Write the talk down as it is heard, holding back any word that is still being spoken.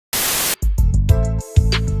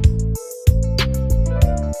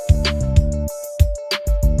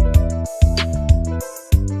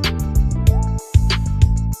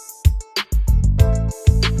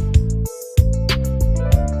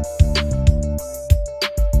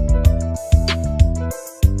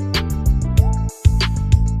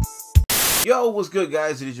Yo, what's good,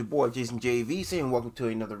 guys? It is your boy Jason JV saying welcome to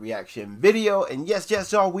another reaction video. And yes,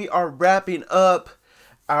 y'all, we are wrapping up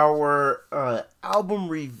our album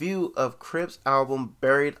review of Crypt's album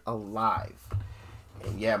Buried Alive.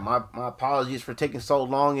 And yeah, my apologies for taking so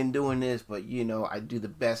long in doing this, but you know, I do the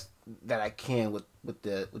best that I can with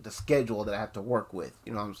the schedule that I have to work with.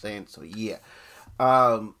 You know what I'm saying? So yeah.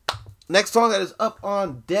 Next song that is up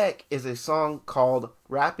on deck is a song called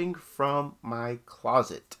Rapping From My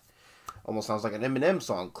Closet. Almost sounds like an Eminem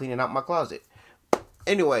song, Cleaning Out My Closet.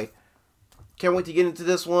 Anyway, can't wait to get into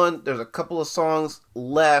this one. There's a couple of songs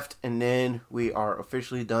left, and then we are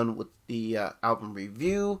officially done with the album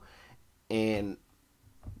review. And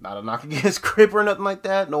not a knock against Crypt or nothing like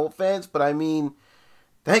that, no offense, but I mean,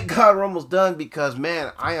 thank God we're almost done because,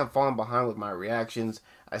 man, I am falling behind with my reactions.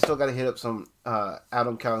 I still got to hit up some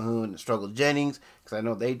Adam Calhoun and Struggle Jennings because I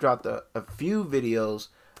know they dropped a few videos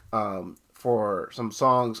for some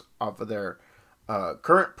songs off of their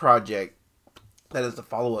current project that is the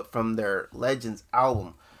follow-up from their Legends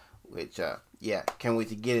album, which, yeah, can't wait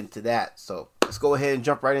to get into that. So let's go ahead and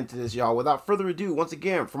jump right into this, y'all. Without further ado, once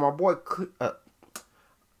again, from our boy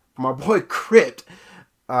Crypt,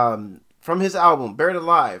 from his album Buried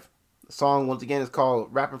Alive. The song, once again, is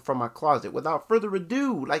called Rapping From My Closet. Without further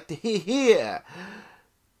ado, like to hear.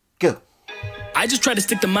 Go. I just try to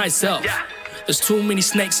stick to myself. Yeah. There's too many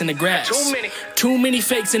snakes in the grass. Too many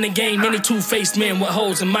fakes in the game. Many two-faced men with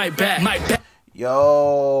holes in my back.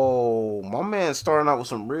 Yo, my man starting out with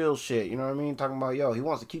some real shit. You know what I mean? Talking about, yo, he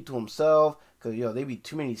wants to keep to himself. Because, yo, they be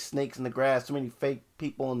too many snakes in the grass. Too many fake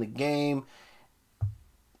people in the game.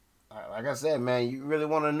 Like I said, man, you really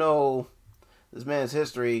want to know this man's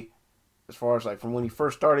history. As far as like from when he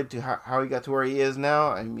first started to how he got to where he is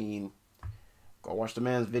now, I mean, go watch the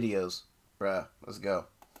man's videos, bruh. Let's go.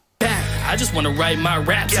 I just want to write my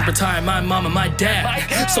raps and retire my mom and my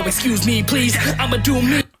dad. So excuse me, please. I'ma do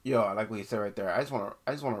me. Yo, I like what you said right there. I just want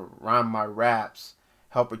to rhyme my raps,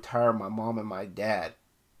 help retire my mom and my dad,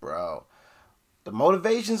 bro. The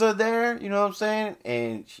motivations are there. You know what I'm saying?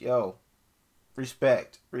 And yo,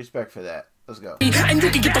 respect for that. Let's go. And you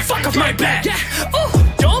can get the fuck off my back. Yeah.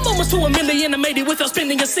 Oh, yo, I'm almost to $1 million. I made it without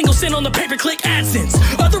spending a single cent on the pay-per-click AdSense.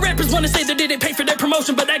 Other rappers want to say they didn't pay for their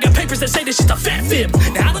promotion, but I got papers that say this shit's a fat fib.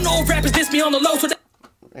 Now I don't know if rappers diss me on the low, so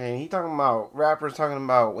and he talking about rappers talking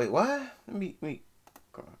about, wait, what? Let me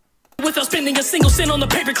come on. Without spending a single cent on the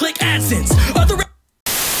pay-per-click AdSense. Other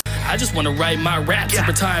I just want to write my raps and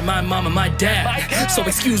retire my mom and my dad. So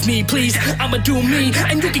excuse me, please. I'ma do me,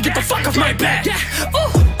 and you can get the fuck off my back. Yeah.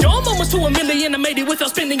 Oh, yo, I'm almost to $1 million. I made it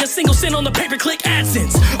without spending a single cent on the pay-per-click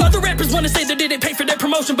AdSense. Other rappers want to say they didn't pay for their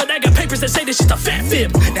promotion, but I got papers that say this shit's a fat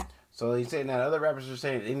fib. So he's saying that other rappers are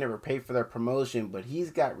saying they never paid for their promotion, but he's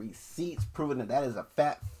got receipts proving that that is a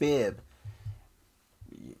fat fib.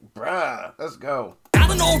 Bruh, let's go. I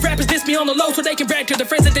don't know if rappers diss me on the low so they can brag to their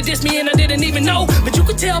friends that they diss me and I didn't even know. But you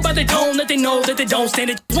can tell by their tone that they know that they don't stand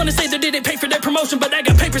it. Want to say they didn't pay for their promotion, but I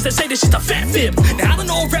got papers that say this shit's a fat fib. Now I don't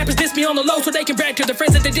know if rappers diss me on the low so they can brag to their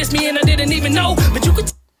friends that they diss me and I didn't even know. But you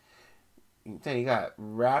can tell you got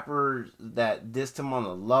rappers that dissed him on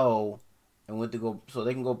the low and went to go so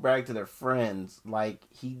they can go brag to their friends like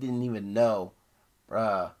he didn't even know.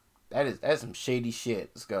 Bruh, that's some shady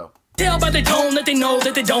shit. Let's go. Tell by their tone that they know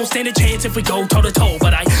that they don't stand a chance if we go toe-to-toe.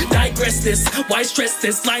 But I digress this, why stress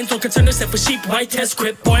this? Lines don't concern themselves with sheep, white test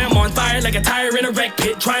script. Boy, I'm on fire like a tire in a wreck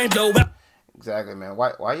pit. Try and blow up. Exactly, man.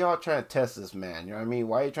 Why y'all trying to test this man? You know what I mean?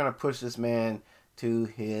 Why are you trying to push this man to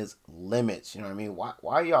his limits? You know what I mean?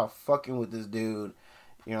 Why y'all fucking with this dude?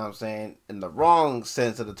 You know what I'm saying? In the wrong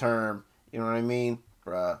sense of the term. You know what I mean?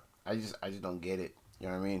 Bruh, I just don't get it. You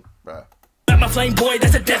know what I mean? Bruh. My flame boy,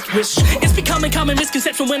 that's a death wish. It's becoming common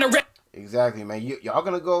misconception when I rap. Exactly, man. Y'all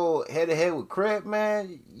gonna go head to head with Crypt,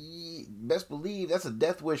 man? Best believe that's a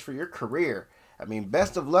death wish for your career. I mean,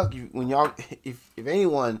 best of luck when y'all, if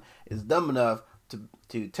anyone is dumb enough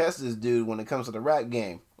to test this dude when it comes to the rap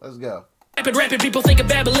game. Let's go. Rapid people think of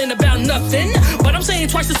babbling about nothing, but I'm saying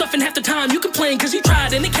twice the stuff and half the time you complain cause you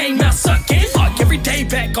tried and it came out sucking. Fuck, every day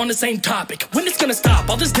back on the same topic. When it's gonna stop?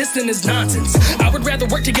 All this distance is nonsense. I would rather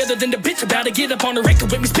work together than to bitch about it. Get up on the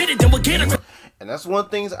record with me, spit it, then we'll get it. And that's one of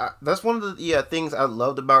the things I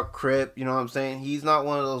loved about Crypt. You know what I'm saying? He's not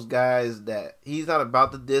one of those guys that he's not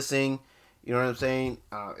about the dissing. You know what I'm saying?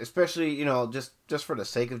 Especially, you know, just for the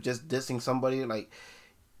sake of just dissing somebody. Like,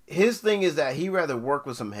 his thing is that he'd rather work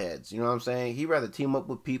with some heads. You know what I'm saying? He'd rather team up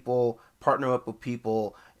with people, partner up with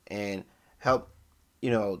people, and help, you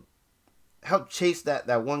know, help chase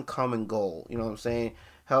that one common goal. You know what I'm saying?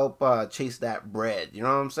 Help chase that bread. You know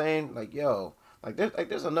what I'm saying? Like, yo,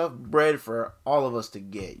 there's enough bread for all of us to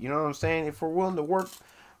get. You know what I'm saying? If we're willing to work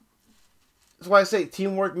That's why I say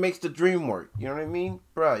teamwork makes the dream work. You know what I mean?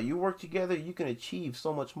 Bruh, you work together, you can achieve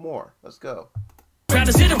so much more. Let's go. Proud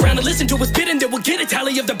to sit around and listen to us spitting, that will get a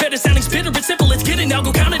tally of the better sounding spitter. It's simple, it's getting. Now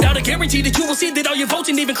go count it out. I guarantee that you will see that all your votes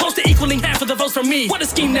ain't even close to equaling half of the votes from me. What a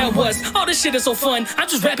scheme that was. All this shit is so fun. I'm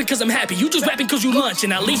just rapping cause I'm happy. You just rapping cause you lunch,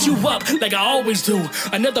 and I leash you up like I always do.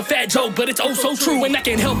 Another fat joke, but it's oh so true, and I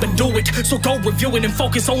can't help but do it. So go review it and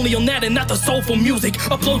focus only on that and not the soulful music.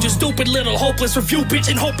 Upload your stupid little hopeless review, bitch,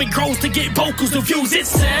 and hope it grows to get vocals to views. It's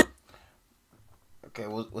sad. Okay,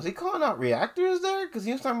 was he calling out reactors there? Because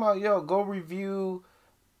he was talking about, yo, go review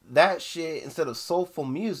that shit instead of soulful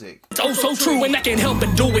music. It's oh so true, and I can't help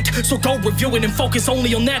but do it. So go review it and focus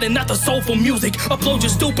only on that and not the soulful music. Upload your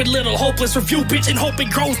stupid little hopeless review, bitch, and hope it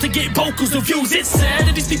grows to get vocals to views. It's sad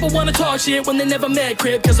that these people wanna talk shit when they never met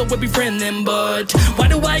Crypt, cause I would befriend them. But why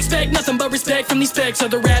do I expect nothing but respect from these specs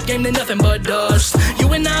of the rap game? They're nothing but dust.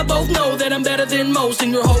 You and I both know that I'm better than most,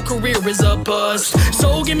 and your whole career is a bust.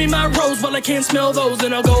 So give me my rose while I can't smell those,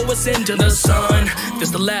 and I'll go ascend to the sun. This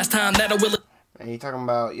the last time that I will. And he talking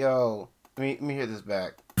about, yo, let me hear this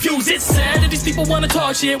back. Views, it's sad that these people wanna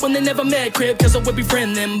talk shit when they never met Crypt, cause I would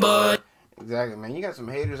befriend them, but exactly, man. You got some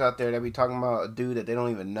haters out there that be talking about a dude that they don't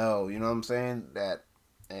even know. You know what I'm saying? That,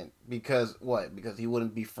 and because what? Because he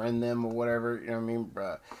wouldn't befriend them or whatever. You know what I mean,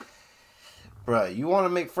 bruh? You want to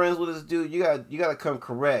make friends with this dude? You gotta come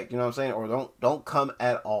correct. You know what I'm saying? Or don't come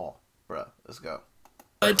at all, bruh. Let's go.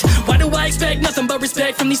 Why do I expect nothing but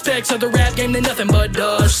respect from these specs of the rap game? They're nothing but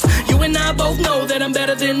dust. You and I both know that I'm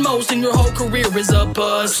better than most, and your whole career is a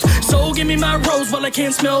bust. So give me my rose while I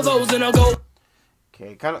can't smell those, and I'll go.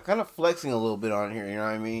 Okay, kind of flexing a little bit on here. You know what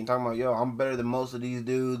I mean? Talking about, yo, I'm better than most of these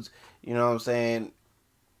dudes. You know what I'm saying?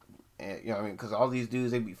 And you know what I mean? Because all these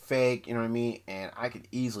dudes, they be fake. You know what I mean? And I could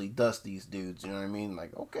easily dust these dudes. You know what I mean?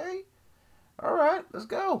 Like, okay, all right, let's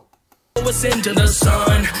go. Ascend to the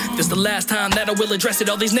sun. This the last time that I will address it.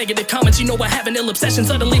 All these negative comments, you know I have an ill obsession.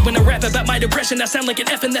 Suddenly when I rap about my depression, I sound like an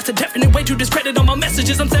F, and that's a definite way to discredit all my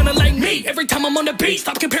messages. I'm sounding like me every time I'm on the beat.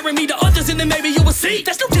 Stop comparing me to others, and then maybe you will see.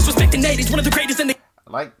 That's no disrespect in 80s, one of the greatest in the.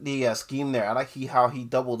 I like the scheme there. I like how he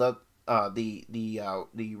doubled up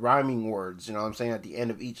the rhyming words. You know what I'm saying, at the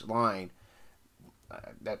end of each line.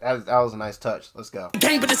 That was a nice touch. Let's go.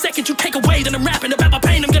 Game, but the second you take away, then I'm rapping about my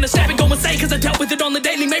pain. I'm gonna snap and go insane, cause I dealt with it on the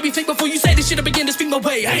daily. Maybe think before you say this shit, I begin to speak my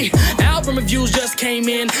way. Hey, album reviews just came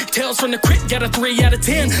in. Tales from the Crypt got a 3 out of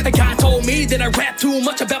 10. A guy told me that I rap too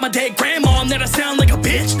much about my dead grandma and that I sound like a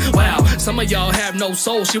bitch. Wow, some of y'all have no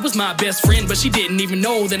soul. She was my best friend, but she didn't even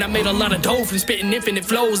know that I made a lot of dough from spitting infinite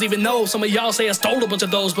flows. Even though some of y'all say I stole a bunch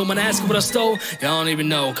of those, but when I ask what I stole, y'all don't even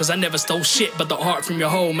know, cause I never stole shit but the art from your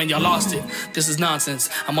home, and y'all lost it. This is nonsense.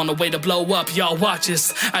 I'm on the way to blow up, y'all watch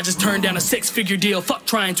this. I just turned down a 6-figure deal. Fuck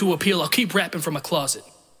trying to appeal, I'll keep rapping from my closet.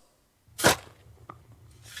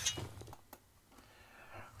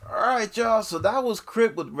 Alright, y'all, so that was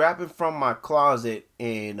Crypt with Rapping From My Closet.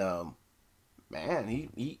 And man,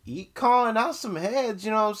 he calling out some heads,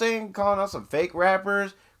 you know what I'm saying? Calling out some fake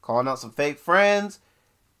rappers, calling out some fake friends.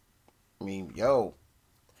 I mean, yo.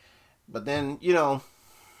 But then, you know,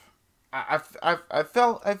 I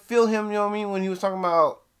feel him, you know what I mean, when he was talking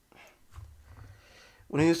about,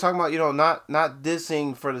 you know, not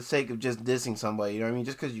dissing for the sake of just dissing somebody, you know what I mean,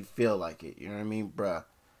 just because you feel like it, you know what I mean, bruh.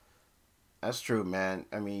 That's true, man.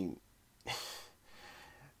 I mean,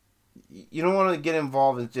 you don't want to get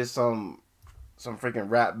involved in just some freaking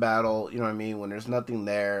rap battle, you know what I mean, when there's nothing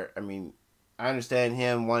there. I mean, I understand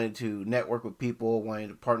him wanting to network with people, wanting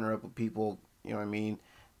to partner up with people, you know what I mean,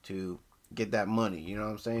 to get that money, you know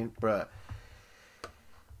what I'm saying? Bruh,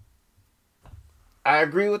 I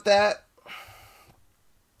agree with that.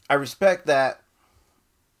 I respect that.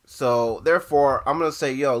 So, therefore, I'm going to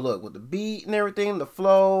say, yo, look, with the beat and everything, the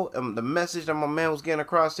flow, and the message that my man was getting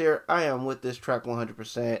across here, I am with this track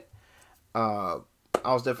 100%. I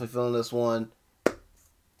was definitely feeling this one.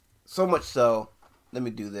 So much so, let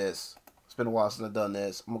me do this. It's been a while since I've done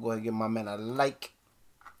this. I'm going to go ahead and give my man a like.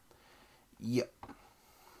 Yep.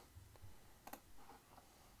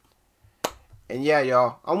 And yeah,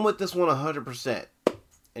 y'all, I'm with this one 100%.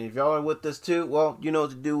 And if y'all are with this too, well, you know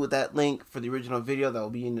what to do with that link for the original video. That will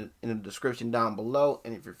be in the description down below.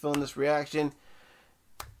 And if you're feeling this reaction,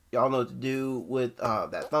 y'all know what to do with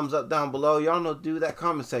that thumbs up down below. Y'all know what to do with that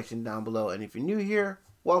comment section down below. And if you're new here,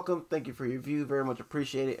 welcome. Thank you for your view. Very much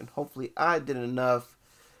appreciate it. And hopefully I did enough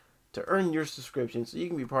to earn your subscription so you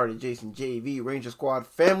can be part of Jason JV Ranger Squad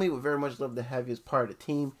family. Would very much love to have you as part of the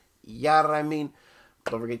team. Yeah, I mean.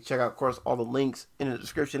 Don't forget to check out, of course, all the links in the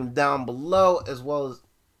description down below, as well as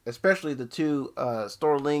especially the two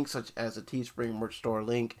store links, such as the TeeSpring merch store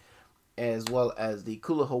link as well as the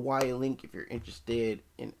Cooler Hawaii link if you're interested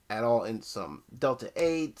in at all in some Delta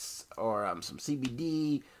 8s or some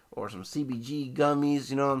CBD or some CBG gummies,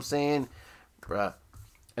 you know what I'm saying? Bruh.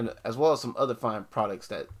 And as well as some other fine products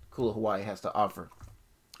that Cooler Hawaii has to offer.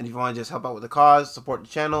 And if you want to just help out with the cause, support the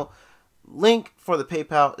channel, link for the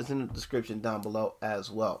PayPal is in the description down below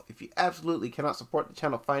as well. If you absolutely cannot support the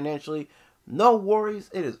channel financially, no worries.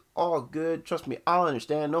 It is all good. Trust me, I'll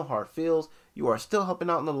understand. No hard feels. You are still helping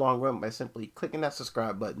out in the long run by simply clicking that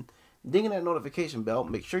subscribe button, dinging that notification bell.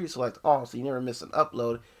 Make sure you select all so you never miss an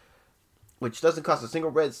upload, which doesn't cost a single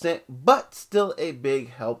red cent, but still a big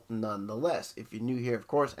help nonetheless. If you're new here, of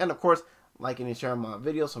course, and of course, liking and sharing my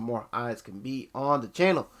videos so more eyes can be on the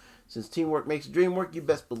channel. Since teamwork makes the dream work, you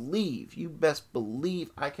best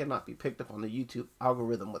believe I cannot be picked up on the YouTube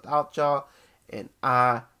algorithm without y'all, and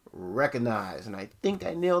I recognize. And I think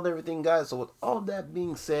I nailed everything, guys. So with all that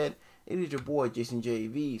being said, it is your boy Jason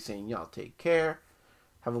JV saying y'all take care,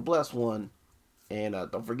 have a blessed one, and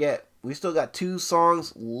don't forget, we still got 2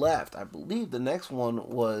 songs left. I believe the next one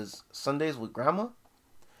was Sundays with Grandma.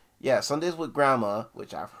 Yeah, Sundays with Grandma,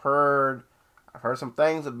 which I've heard some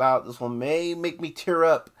things about. This one may make me tear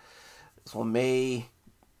up. This one may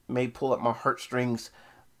pull up my heartstrings.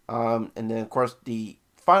 And then of course the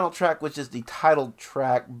final track, which is the title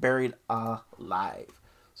track, Buried Alive.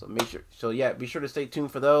 So be sure to stay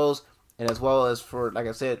tuned for those, and as well as for, like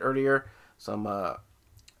I said earlier, some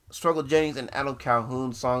Struggle Jennings and Adam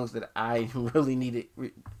Calhoun songs that I really need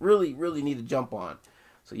to jump on.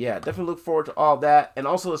 So yeah, definitely look forward to all that, and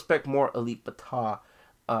also expect more Elite Bata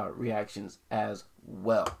reactions as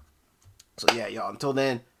well. So yeah, y'all, until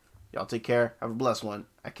then, y'all take care, have a blessed one.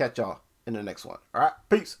 I catch y'all in the next one. All right,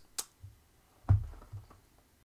 peace.